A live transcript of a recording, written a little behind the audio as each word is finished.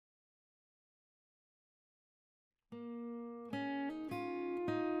The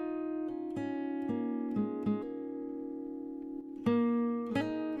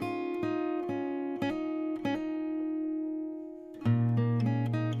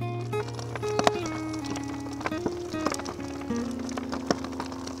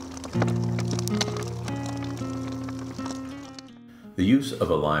use of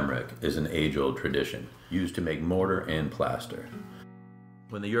a lime rick is an age-old tradition used to make mortar and plaster.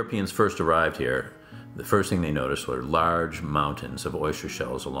 When the Europeans first arrived here, the first thing they noticed were large mountains of oyster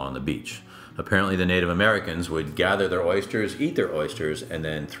shells along the beach. Apparently the Native Americans would gather their oysters, eat their oysters, and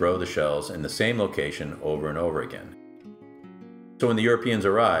then throw the shells in the same location over and over again. So when the Europeans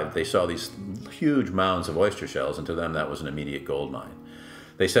arrived, they saw these huge mounds of oyster shells, and to them that was an immediate gold mine.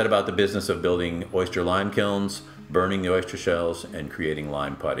 They set about the business of building oyster lime kilns, burning the oyster shells, and creating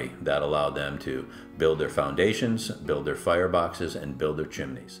lime putty. That allowed them to build their foundations, build their fireboxes, and build their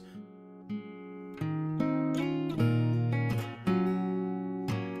chimneys.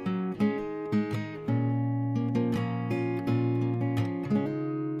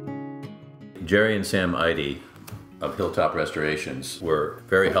 Jerry and Sam Idy of Hilltop Restorations were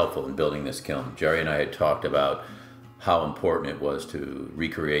very helpful in building this kiln. Jerry and I had talked about how important it was to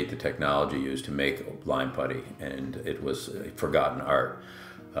recreate the technology used to make lime putty, and it was a forgotten art.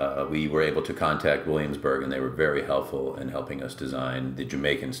 We were able to contact Williamsburg, and they were very helpful in helping us design the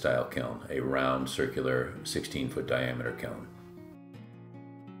Jamaican style kiln, a round circular 16-foot diameter kiln.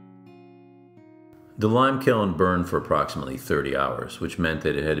 The lime kiln burned for approximately 30 hours, which meant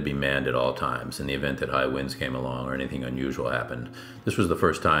that it had to be manned at all times in the event that high winds came along or anything unusual happened. This was the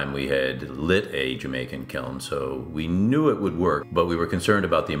first time we had lit a Jamaican kiln, so we knew it would work, but we were concerned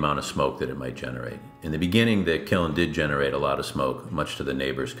about the amount of smoke that it might generate. In the beginning, the kiln did generate a lot of smoke, much to the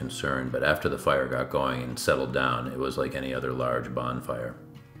neighbors' concern, but after the fire got going and settled down, it was like any other large bonfire.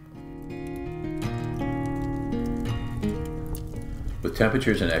 With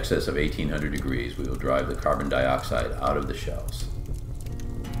temperatures in excess of 1800 degrees, we will drive the carbon dioxide out of the shells.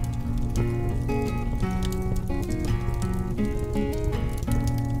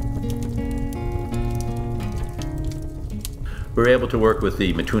 We were able to work with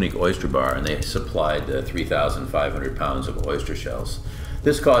the Matunic Oyster Bar, and they supplied 3,500 pounds of oyster shells.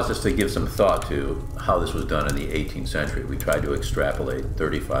 This caused us to give some thought to how this was done in the 18th century. We tried to extrapolate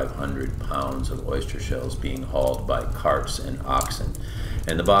 3,500 pounds of oyster shells being hauled by carts and oxen.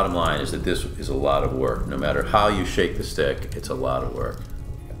 And the bottom line is that this is a lot of work. No matter how you shake the stick, it's a lot of work.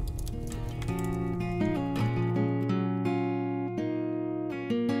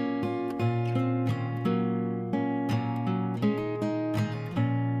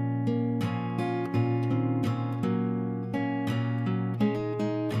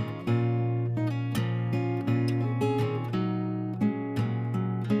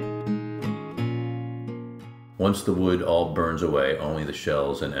 Once the wood all burns away, only the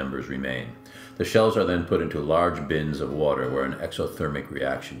shells and embers remain. The shells are then put into large bins of water where an exothermic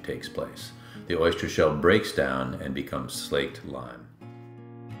reaction takes place. The oyster shell breaks down and becomes slaked lime.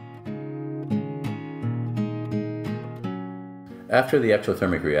 After the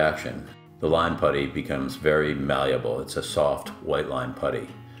exothermic reaction, the lime putty becomes very malleable. It's a soft white lime putty,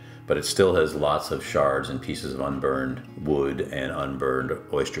 but it still has lots of shards and pieces of unburned wood and unburned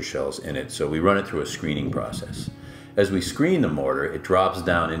oyster shells in it, so we run it through a screening process. As we screen the mortar, it drops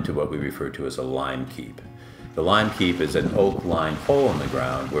down into what we refer to as a lime keep. The lime keep is an oak-lined hole in the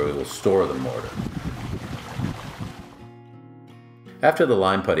ground where we will store the mortar. After the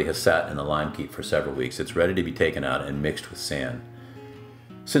lime putty has sat in the lime keep for several weeks, it's ready to be taken out and mixed with sand.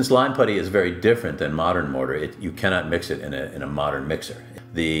 Since lime putty is very different than modern mortar, you cannot mix it in a modern mixer.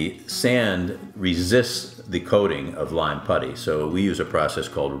 The sand resists the coating of lime putty, so we use a process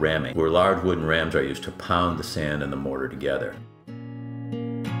called ramming, where large wooden rams are used to pound the sand and the mortar together.